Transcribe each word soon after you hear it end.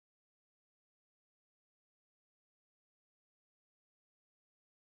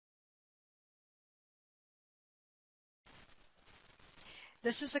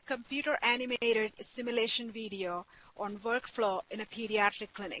This is a computer-animated simulation video on workflow in a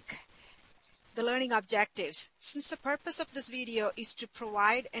pediatric clinic. The learning objectives. Since the purpose of this video is to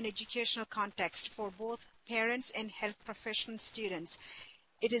provide an educational context for both parents and health professional students,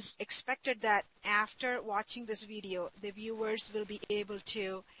 it is expected that after watching this video, the viewers will be able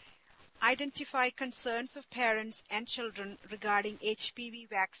to identify concerns of parents and children regarding HPV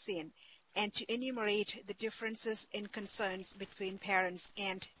vaccine and to enumerate the differences in concerns between parents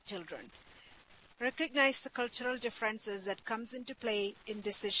and children. Recognize the cultural differences that comes into play in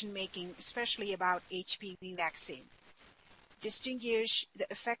decision making, especially about HPV vaccine. Distinguish the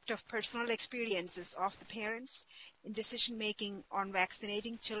effect of personal experiences of the parents in decision making on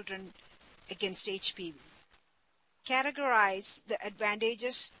vaccinating children against HPV. Categorize the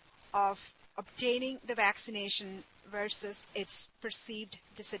advantages of obtaining the vaccination versus its perceived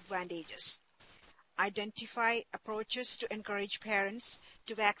disadvantages. Identify approaches to encourage parents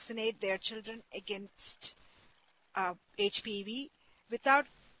to vaccinate their children against HPV without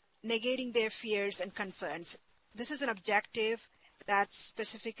negating their fears and concerns. This is an objective that's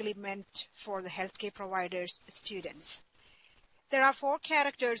specifically meant for the healthcare providers' students. There are 4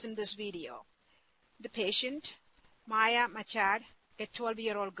 characters in this video. The patient, Maya Machad, a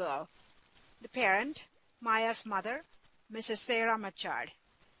 12-year-old girl. The parent, Maya's mother, Mrs. Saira Machad.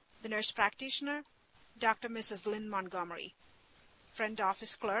 The nurse practitioner, Dr. Mrs. Lynn Montgomery. Front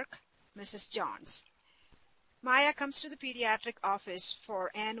office clerk, Mrs. Johns. Maya comes to the pediatric office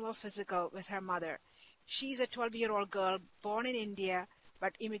for annual physical with her mother. She's a 12-year-old girl born in India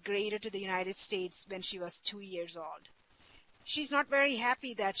but immigrated to the United States when she was 2 years old. She's not very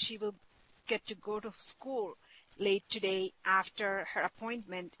happy that she will get to go to school late today after her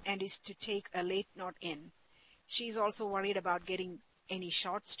appointment and is to take a late note in. She's also worried about getting any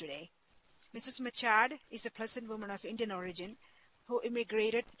shots today. Mrs. Machad is a pleasant woman of Indian origin who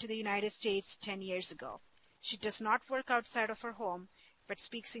immigrated to the United States 10 years ago. She does not work outside of her home but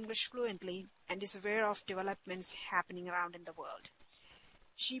speaks English fluently and is aware of developments happening around in the world.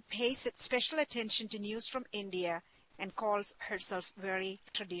 She pays special attention to news from India and calls herself very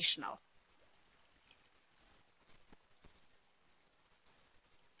traditional.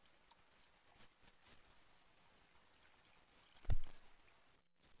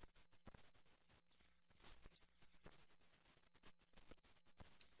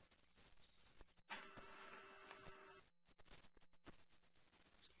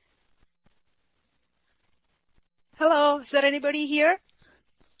 Hello, is there anybody here?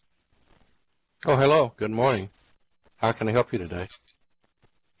 Oh, hello. Good morning. How can I help you today?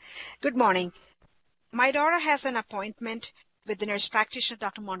 Good morning. My daughter has an appointment with the nurse practitioner,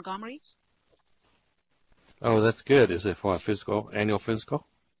 Dr. Montgomery. Oh, that's good. Is it for a annual physical?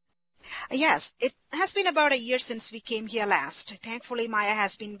 Yes, it has been about a year since we came here last. Thankfully, Maya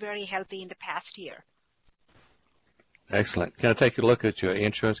has been very healthy in the past year. Excellent. Can I take a look at your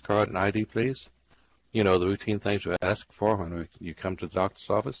insurance card and ID, please? You know, the routine things we ask for when you come to the doctor's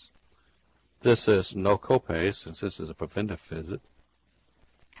office. This is no copay since this is a preventive visit.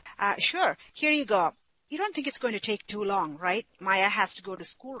 Sure. Here you go. You don't think it's going to take too long, right? Maya has to go to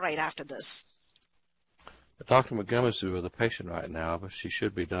school right after this. Dr. Montgomery is with a patient right now, but she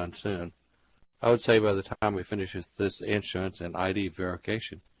should be done soon. I would say by the time we finish with this insurance and ID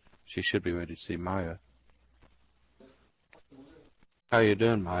verification, she should be ready to see Maya. How are you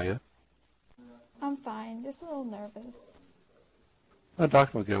doing, Maya? I'm fine, just a little nervous. Well,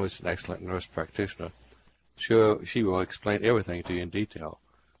 Dr. Montgomery is an excellent nurse practitioner. She will explain everything to you in detail.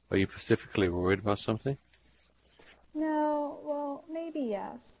 Are you specifically worried about something? No, well, maybe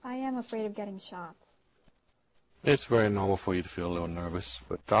yes. I am afraid of getting shots. It's very normal for you to feel a little nervous,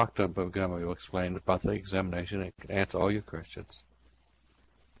 but Dr. Montgomery will explain about the examination and can answer all your questions.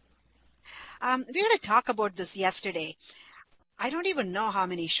 We had to talk about this yesterday. I don't even know how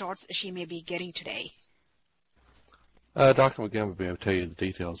many shots she may be getting today. Dr. Montgomery will be able to tell you the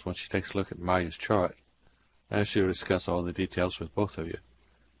details once she takes a look at Maya's chart, and she will discuss all the details with both of you.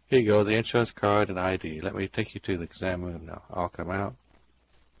 Here you go, the insurance card and ID. Let me take you to the exam room now. I'll come out.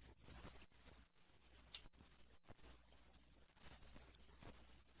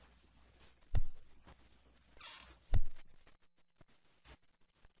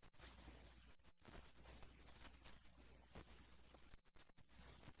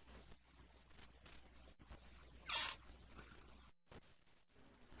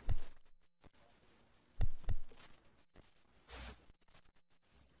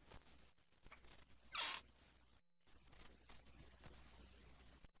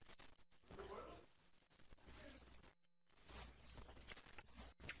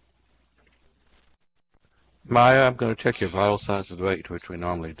 Maya, I'm going to check your vital signs and weight, which we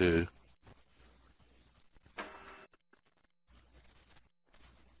normally do.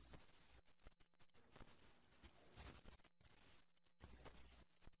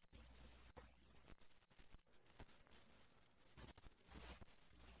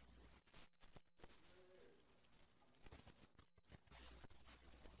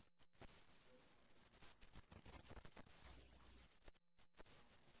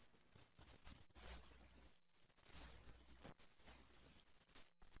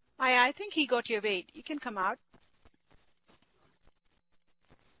 Maya, I think he got your weight. You can come out.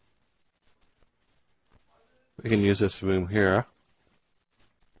 We can use this room here.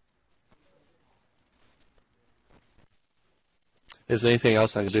 Is there anything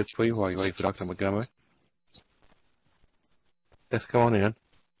else I can do for you while you wait for Dr. Montgomery? Yes, come on in.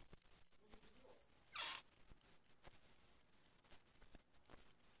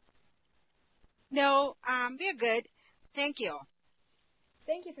 No, we're good. Thank you.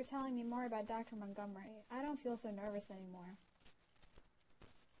 Thank you for telling me more about Dr. Montgomery. I don't feel so nervous anymore.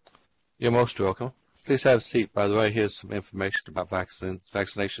 You're most welcome. Please have a seat. By the way, here's some information about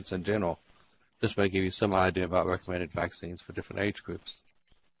vaccinations in general. This may give you some idea about recommended vaccines for different age groups.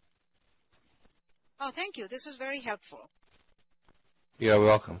 Oh, thank you. This is very helpful. You're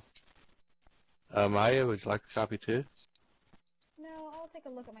welcome. Maya, would you like a copy too? No, I'll take a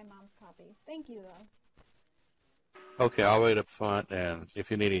look at my mom's copy. Thank you, though. Okay, I'll wait up front, and if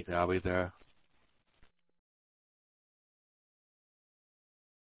you need anything, I'll be there.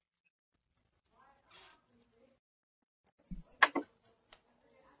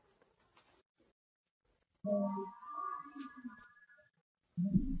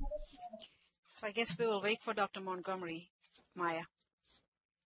 So I guess we will wait for Dr. Montgomery, Maya.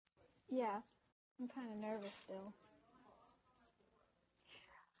 Yeah, I'm kind of nervous still.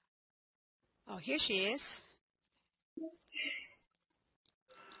 Oh, here she is.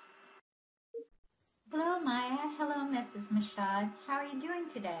 Hello, Maya. Hello, Mrs. Machad. How are you doing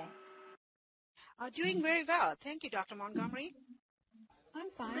today? Doing very well. Thank you, Dr. Montgomery. I'm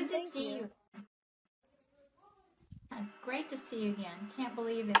fine, Good to thank see you. you. Great to see you again. Can't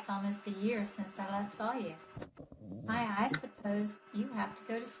believe it's almost a year since I last saw you. Maya, I suppose you have to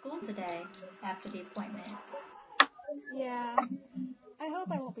go to school today after the appointment. Yeah, I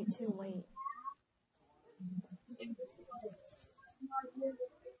hope I won't be too late.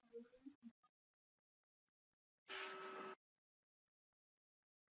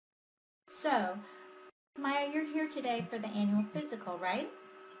 So, Maya, you're here today for the annual physical, right?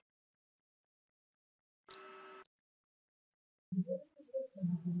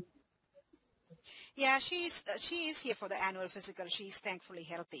 Yeah, she is here for the annual physical. She's thankfully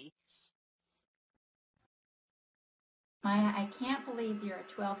healthy. Maya, I can't believe you're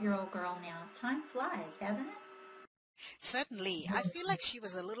a 12-year-old girl now. Time flies, hasn't it? Certainly. I feel like she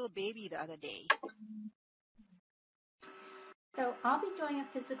was a little baby the other day. So I'll be doing a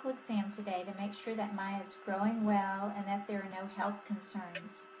physical exam today to make sure that Maya is growing well and that there are no health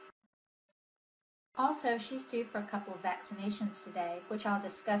concerns. Also, she's due for a couple of vaccinations today, which I'll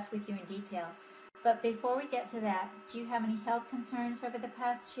discuss with you in detail. But before we get to that, do you have any health concerns over the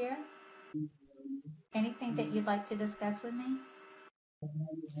past year? Anything that you'd like to discuss with me?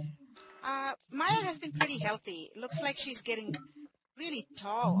 Maya has been pretty healthy. Looks like she's getting really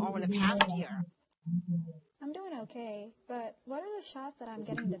tall over the past year. I'm doing okay, but what are the shots that I'm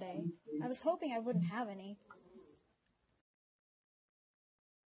getting today? I was hoping I wouldn't have any.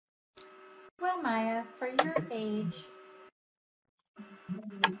 Well, Maya, for your age,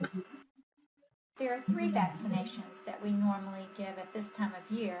 there are 3 vaccinations that we normally give at this time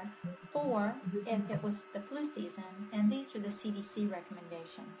of year, 4 if it was the flu season, and these are the CDC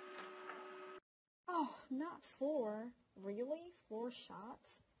recommendations. Oh, not 4. Really? 4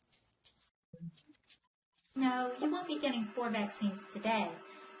 shots? No, you won't be getting 4 vaccines today.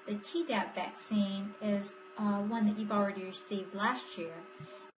 The Tdap vaccine is one that you've already received last year,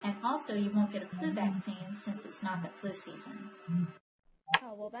 and also you won't get a flu vaccine since it's not the flu season.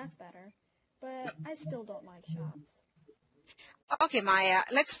 Oh, well, that's better. But I still don't like shots. Okay, Maya,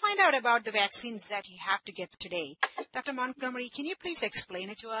 let's find out about the vaccines that you have to get today. Dr. Montgomery, can you please explain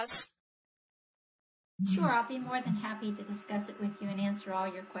it to us? Sure, I'll be more than happy to discuss it with you and answer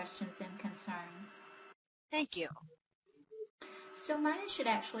all your questions and concerns. Thank you. So Maya should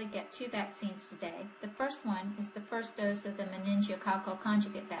actually get 2 vaccines today. The first one is the first dose of the meningococcal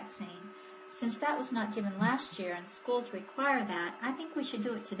conjugate vaccine. Since that was not given last year and schools require that, I think we should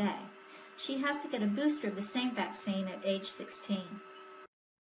do it today. She has to get a booster of the same vaccine at age 16.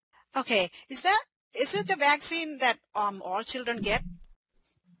 Okay, is it the vaccine that all children get?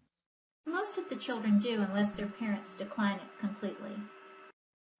 Most of the children do unless their parents decline it completely.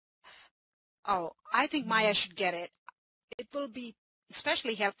 Oh, I think Maya should get it. It will be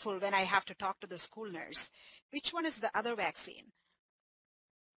especially helpful when I have to talk to the school nurse. Which one is the other vaccine?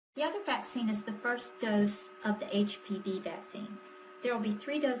 The other vaccine is the first dose of the HPV vaccine. There will be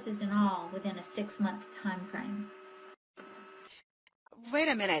 3 doses in all within a 6-month time frame. Wait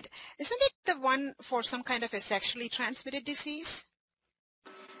a minute. Isn't it the one for some kind of a sexually transmitted disease?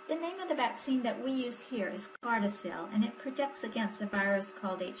 The name of the vaccine that we use here is Gardasil, and it protects against a virus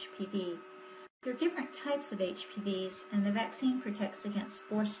called HPV. There are different types of HPVs, and the vaccine protects against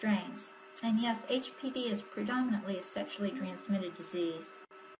 4 strains. And yes, HPV is predominantly a sexually transmitted disease.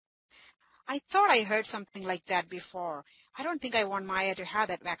 I thought I heard something like that before. I don't think I want Maya to have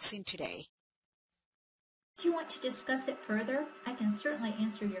that vaccine today. Do you want to discuss it further? I can certainly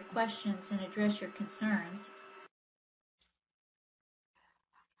answer your questions and address your concerns.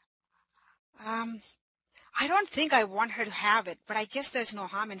 I don't think I want her to have it, but I guess there's no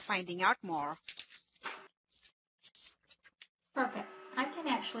harm in finding out more. Perfect. I can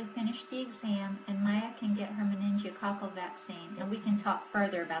actually finish the exam, and Maya can get her meningococcal vaccine, and we can talk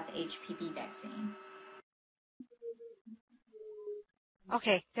further about the HPV vaccine.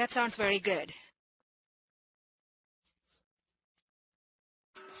 Okay, that sounds very good.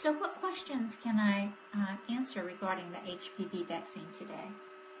 So what questions can I answer regarding the HPV vaccine today?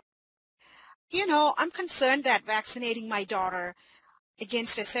 You know, I'm concerned that vaccinating my daughter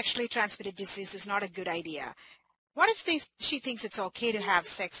against a sexually transmitted disease is not a good idea. What if she thinks it's okay to have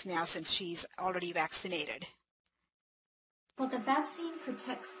sex now since she's already vaccinated? Well, the vaccine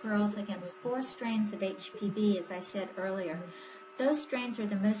protects girls against 4 strains of HPV, as I said earlier. Those strains are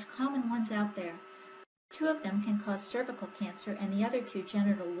the most common ones out there. 2 of them can cause cervical cancer and the other 2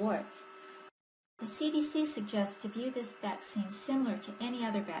 genital warts. The CDC suggests to view this vaccine similar to any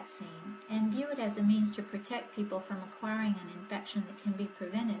other vaccine and view it as a means to protect people from acquiring an infection that can be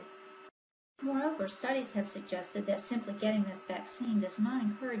prevented. Moreover, studies have suggested that simply getting this vaccine does not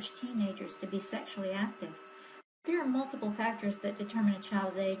encourage teenagers to be sexually active. There are multiple factors that determine a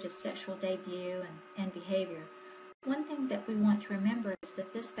child's age of sexual debut and behavior. One thing that we want to remember is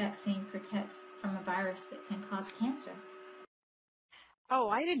that this vaccine protects from a virus that can cause cancer. Oh,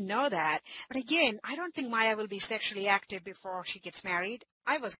 I didn't know that. But again, I don't think Maya will be sexually active before she gets married.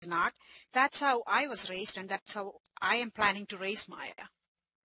 I was not. That's how I was raised, and that's how I am planning to raise Maya.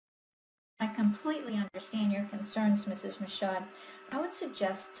 I completely understand your concerns, Mrs. Machad. I would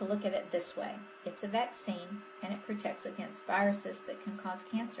suggest to look at it this way. It's a vaccine, and it protects against viruses that can cause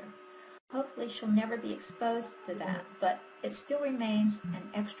cancer. Hopefully she'll never be exposed to that, but it still remains an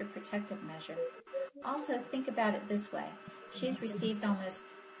extra protective measure. Also, think about it this way. She's received almost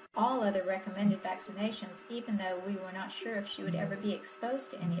all other recommended vaccinations, even though we were not sure if she would ever be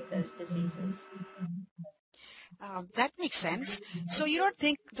exposed to any of those diseases. That makes sense. So you don't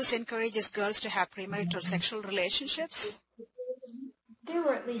think this encourages girls to have premarital sexual relationships? There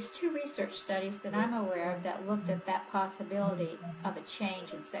were at least 2 research studies that I'm aware of that looked at that possibility of a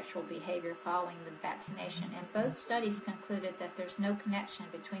change in sexual behavior following the vaccination, and both studies concluded that there's no connection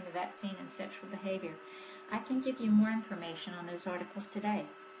between the vaccine and sexual behavior. I can give you more information on those articles today.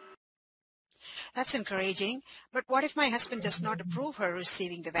 That's encouraging. But what if my husband does not approve her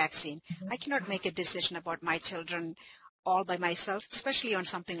receiving the vaccine? I cannot make a decision about my children all by myself, especially on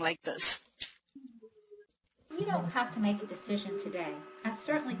something like this. You don't have to make a decision today. I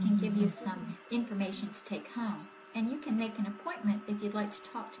certainly can give you some information to take home, and you can make an appointment if you'd like to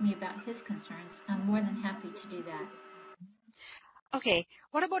talk to me about his concerns. I'm more than happy to do that. Okay,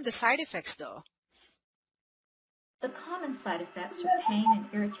 what about the side effects though? The common side effects are pain and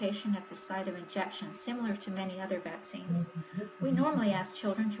irritation at the site of injection, similar to many other vaccines. We normally ask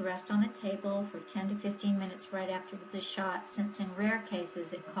children to rest on the table for 10 to 15 minutes right after the shot, since in rare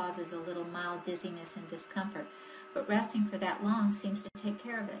cases it causes a little mild dizziness and discomfort. But resting for that long seems to take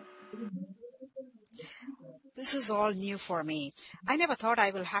care of it. This is all new for me. I never thought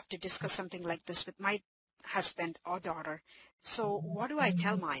I will have to discuss something like this with my husband or daughter. So what do I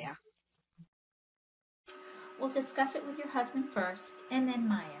tell Maya? We'll discuss it with your husband first, and then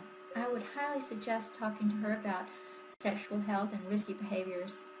Maya. I would highly suggest talking to her about sexual health and risky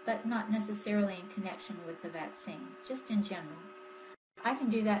behaviors, but not necessarily in connection with the vaccine, just in general. I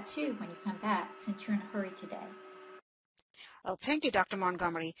can do that too when you come back, since you're in a hurry today. Oh, thank you, Dr.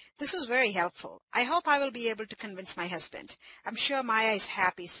 Montgomery. This is very helpful. I hope I will be able to convince my husband. I'm sure Maya is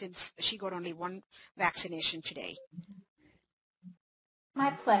happy since she got only 1 vaccination today. My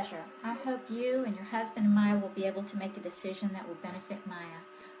pleasure. I hope you and your husband and Maya will be able to make a decision that will benefit Maya.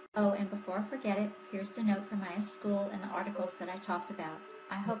 Oh, and before I forget it, here's the note from Maya's school and the articles that I talked about.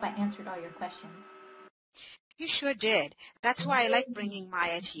 I hope I answered all your questions. You sure did. That's why I like bringing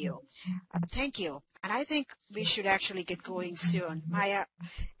Maya to you. Thank you. And I think we should actually get going soon. Maya,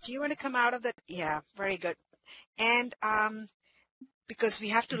 do you want to come out of the... Yeah, very good. And because we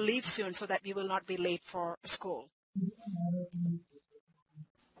have to leave soon so that we will not be late for school.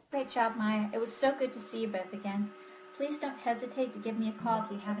 Great job, Maya. It was so good to see you both again. Please don't hesitate to give me a call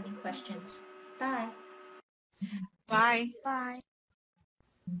if you have any questions. Bye. Bye. Bye.